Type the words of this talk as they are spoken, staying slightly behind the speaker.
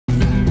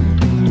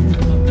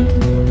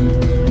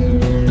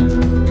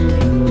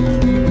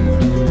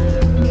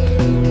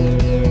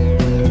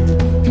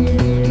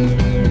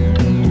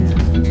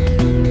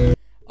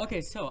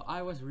Okay, so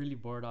I was really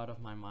bored out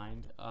of my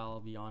mind, I'll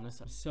be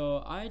honest.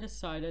 So I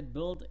decided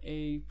build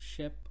a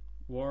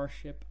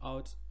warship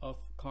out of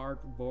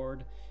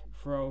cardboard,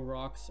 throw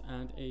rocks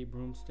and a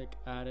broomstick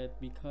at it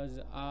because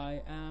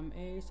I am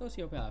a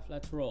sociopath.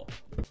 Let's roll.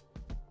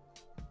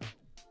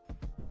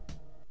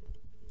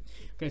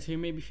 Okay, so you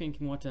may be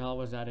thinking, what the hell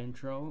was that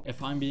intro?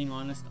 If I'm being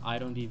honest, I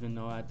don't even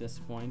know at this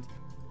point.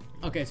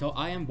 Okay, so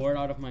I am bored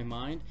out of my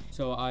mind,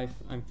 so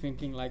I'm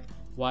thinking like,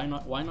 why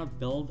not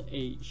build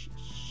a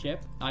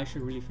ship? I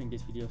should really think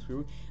this video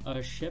through.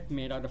 A ship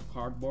made out of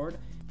cardboard,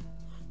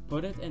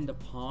 put it in the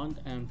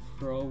pond and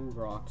throw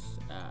rocks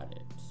at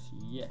it.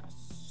 Yes,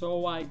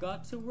 so I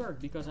got to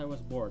work because I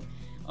was bored.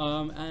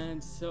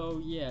 And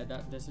so yeah,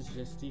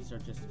 these are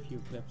just a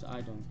few clips.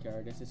 I don't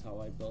care, this is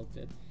how I built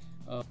it.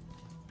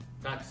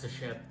 That's the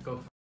ship, go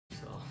for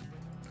yourself.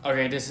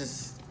 Okay, this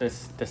is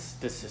it.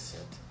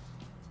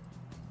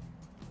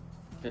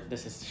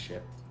 This is the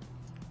ship.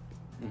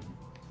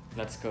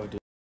 Let's go do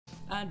it.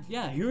 And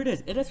yeah, here it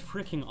is. It is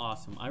freaking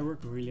awesome. I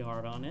worked really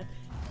hard on it.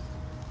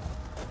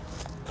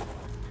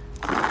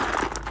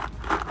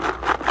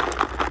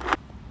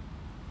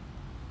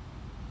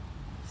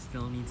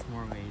 Still needs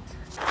more weight.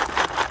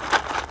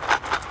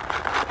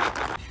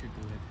 Should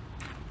do it.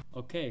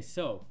 Okay,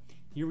 so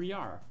here we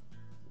are.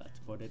 Let's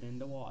put it in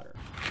the water.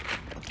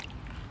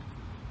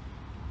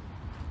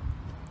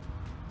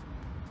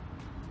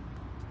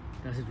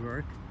 Does it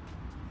work?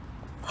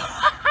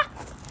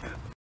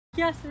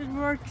 Yes, it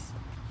works.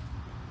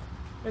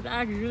 It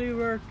actually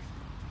works.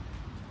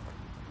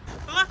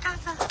 Look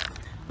at that.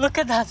 Look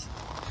at that.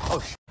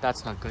 Oh,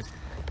 that's not good.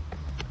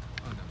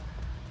 Oh no.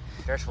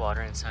 There's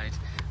water inside.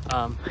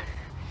 Oh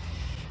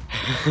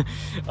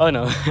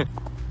no.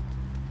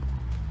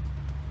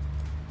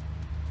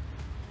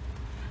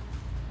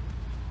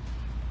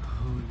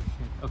 Holy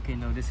shit. Okay,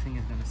 no, this thing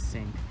is gonna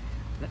sink.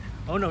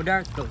 Oh no, there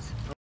it goes.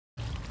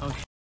 Oh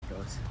shit, it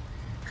goes.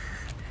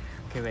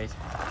 Okay, wait.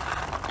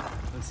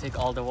 Let's take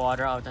all the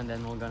water out and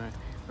then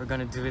we're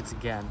gonna do it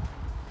again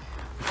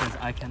because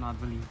I cannot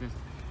believe this.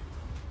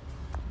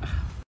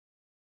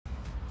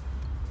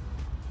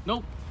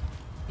 Nope.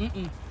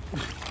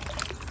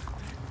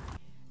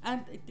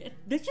 And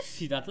did you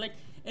see that? Like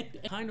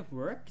it kind of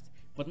worked,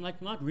 but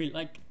like not really.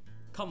 Like,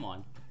 come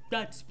on,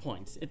 that's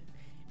points. It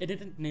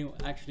didn't. No,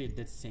 actually, it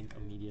did sink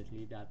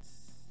immediately.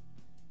 That's.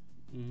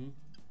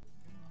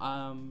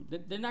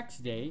 The next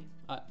day,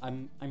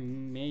 I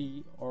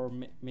may or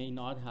may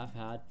not have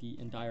had the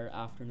entire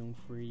afternoon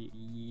free.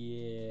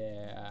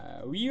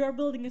 Yeah, we are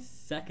building a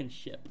second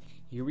ship.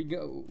 Here we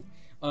go.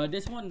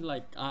 This one,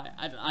 like,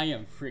 I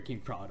am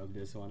freaking proud of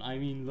this one. I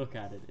mean, look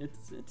at it.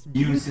 It's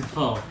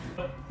beautiful.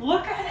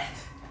 Look at it.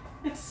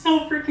 It's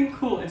so freaking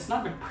cool. It's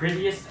not the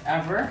prettiest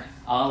ever,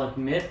 I'll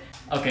admit.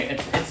 Okay,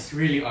 it's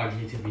really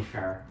ugly to be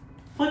fair,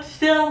 but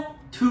still,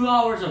 2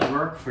 hours of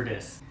work for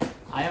this.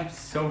 I am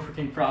so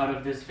freaking proud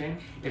of this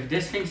thing. If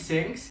this thing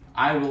sinks,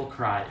 I will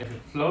cry. If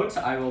it floats,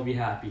 I will be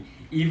happy.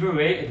 Either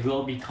way, it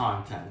will be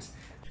content.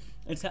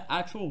 It's an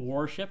actual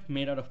warship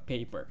made out of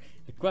paper.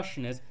 The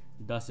question is,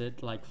 does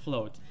it like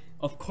float?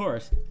 Of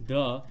course,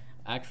 duh.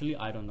 Actually,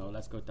 I don't know.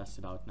 Let's go test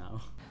it out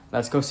now.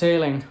 Let's go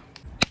sailing.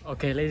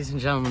 Okay, ladies and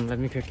gentlemen, let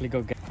me quickly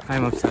go get...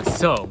 I'm obsessed.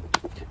 So,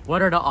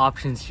 what are the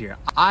options here?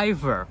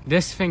 Either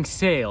this thing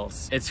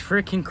sails, it's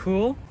freaking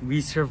cool, we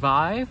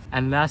survive,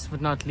 and last but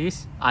not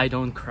least, I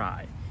don't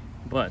cry.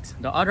 But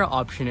the other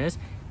option is,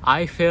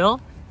 I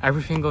fail,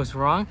 everything goes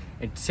wrong,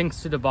 it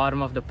sinks to the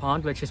bottom of the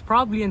pond, which is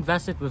probably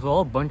infested with a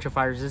whole bunch of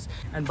viruses.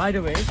 And by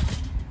the way,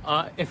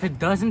 if it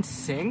doesn't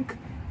sink,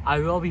 I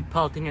will be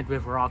pelting it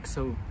with rocks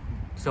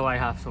so I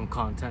have some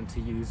content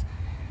to use.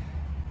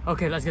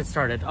 Okay, let's get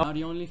started. Now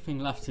the only thing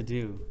left to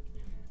do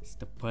is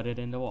to put it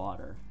in the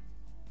water.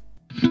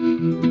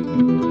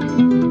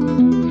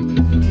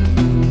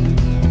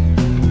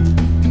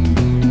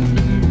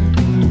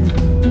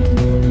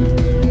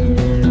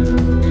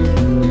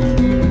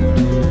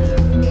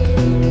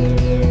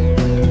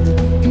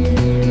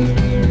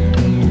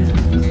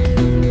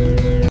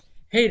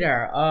 Hey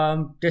there,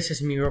 this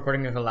is me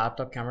recording with a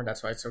laptop camera,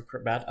 that's why it's so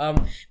bad.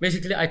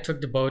 Basically I took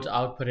the boat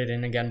out, put it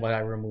in again, but I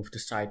removed the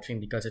side thing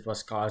because it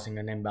was causing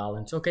an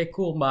imbalance. Okay,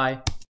 cool,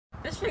 bye.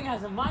 This thing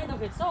has a mind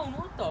of its own,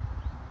 what the?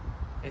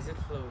 Is it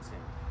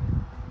floating?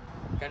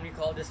 Can we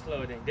call this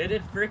floating? Did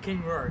it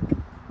freaking work?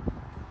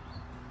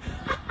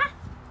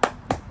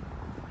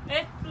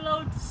 It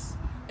floats!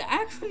 It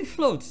actually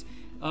floats.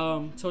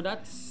 So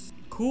that's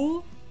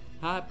cool,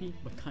 happy,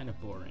 but kind of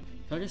boring.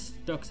 So I just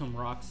stuck some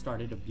rocks,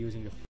 started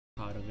abusing the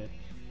out of it.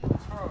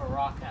 Let's throw a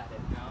rock at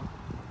it now.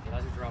 Okay,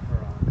 let's drop a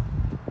rock.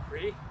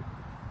 Ready?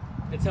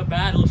 It's a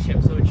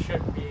battleship, so it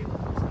should be able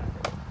to stand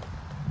it.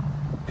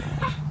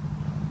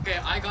 Okay,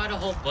 I got a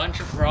whole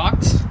bunch of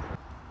rocks.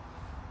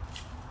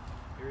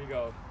 Here we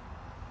go.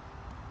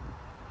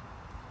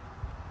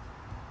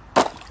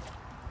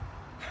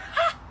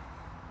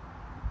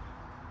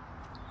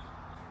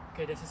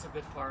 Okay, this is a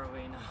bit far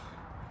away now.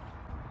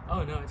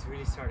 Oh no, it's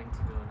really starting to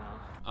go now.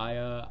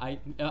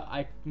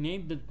 I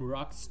named the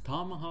rocks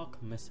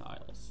Tomahawk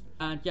missiles,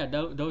 and yeah,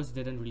 those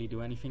didn't really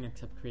do anything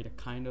except create a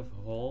kind of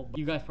hole.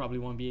 You guys probably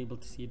won't be able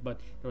to see it,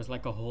 but there was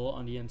like a hole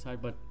on the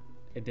inside, but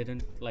it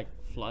didn't like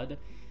flood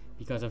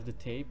because of the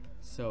tape.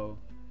 So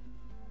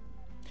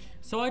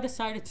I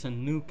decided to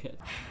nuke it.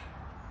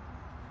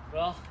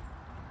 Well,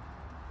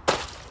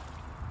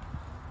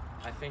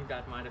 I think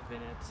that might have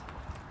been it.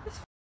 This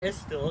is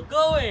still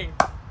going.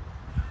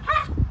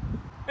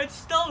 It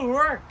still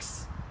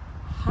works.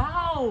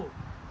 How?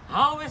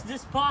 How is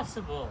this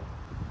possible?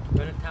 I'm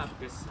gonna tap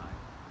this side.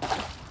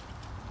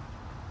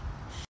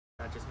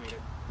 I just made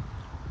it.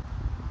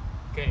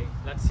 Okay,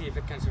 let's see if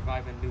it can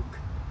survive a nuke.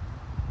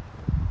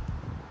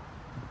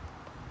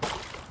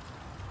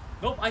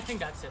 Nope, I think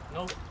that's it.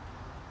 Nope.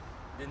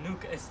 The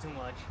nuke is too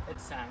much. It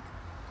sank.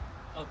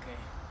 Okay.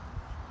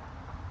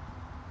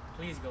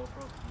 Please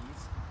GoPro,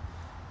 please.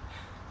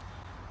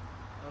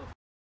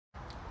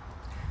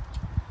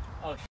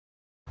 Oh.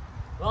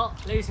 Well,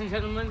 ladies and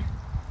gentlemen,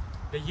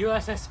 the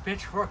USS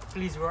Pitchfork,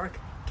 please work,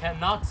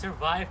 cannot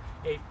survive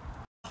a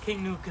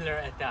fucking nuclear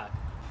attack.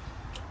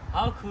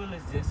 How cool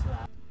is this,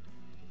 lad?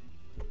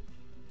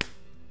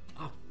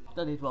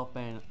 That is well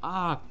pain.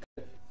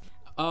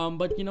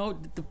 But you know,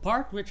 the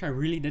part which I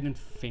really didn't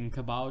think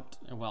about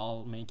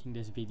while making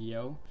this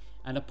video,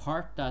 and the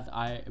part that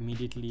I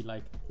immediately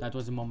like, that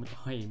was a moment,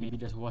 hey, maybe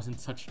this wasn't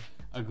such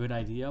a good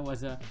idea,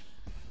 was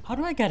how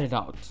do I get it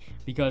out?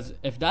 Because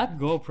if that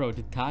GoPro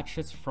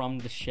detaches from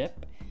the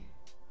ship,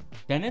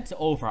 then it's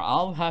over.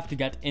 I'll have to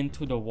get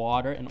into the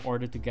water in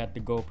order to get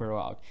the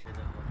GoPro out.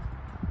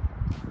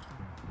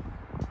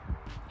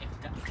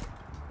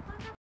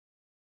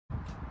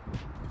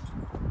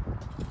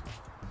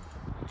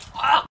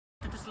 Ah!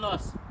 It is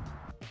lost.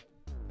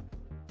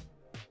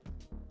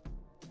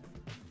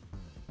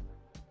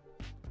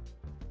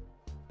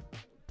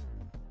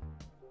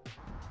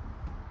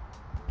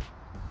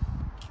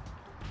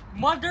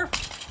 Mother.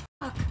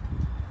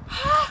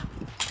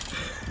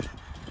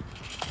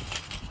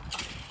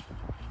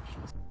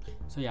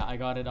 So yeah, I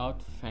got it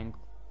out, thank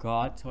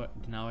God. So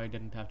now I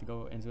didn't have to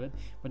go into it.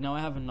 But now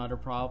I have another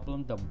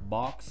problem. The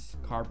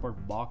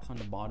cardboard box on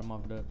the bottom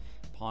of the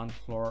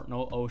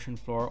ocean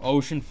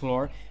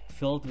floor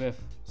filled with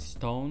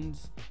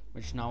stones,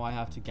 which now I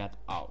have to get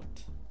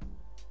out.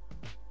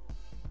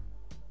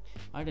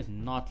 I did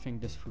not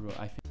think this through.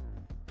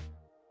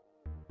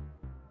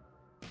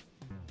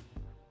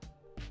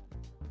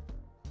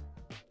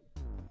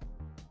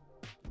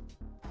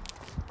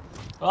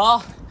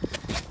 Well,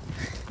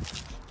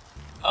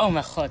 oh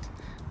my god,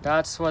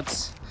 that's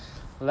what's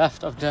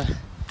left of the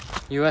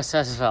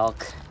USS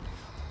Valk.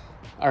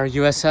 Or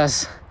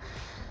USS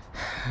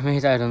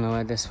mate, I don't know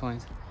at this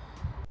point.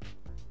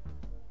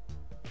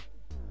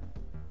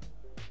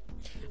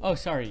 Oh,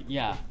 sorry.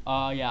 Yeah.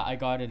 Yeah, I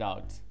got it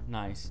out.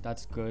 Nice.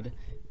 That's good.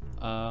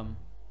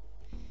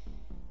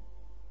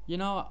 You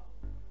know,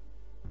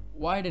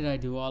 why did I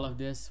do all of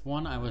this?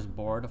 One, I was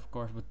bored, of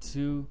course, but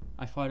two,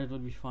 I thought it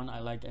would be fun. I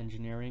like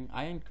engineering.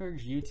 I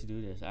encourage you to do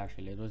this,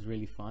 actually. It was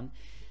really fun.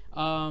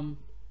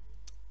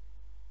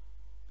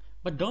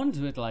 But don't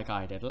do it like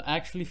I did.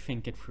 Actually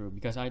think it through,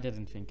 because I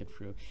didn't think it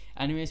through.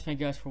 Anyways,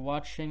 thank you guys for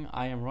watching.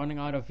 I am running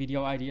out of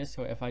video ideas,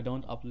 so if I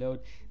don't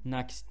upload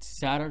next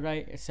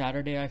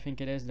Saturday I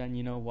think it is, then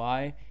you know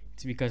why.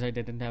 It's because I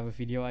didn't have a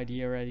video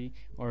idea ready,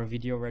 or a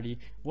video ready.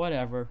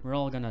 Whatever, we're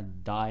all gonna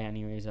die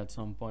anyways at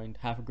some point.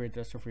 Have a great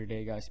rest of your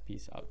day, guys.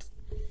 Peace out.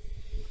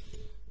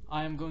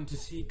 I am going to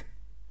seek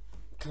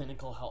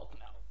clinical help.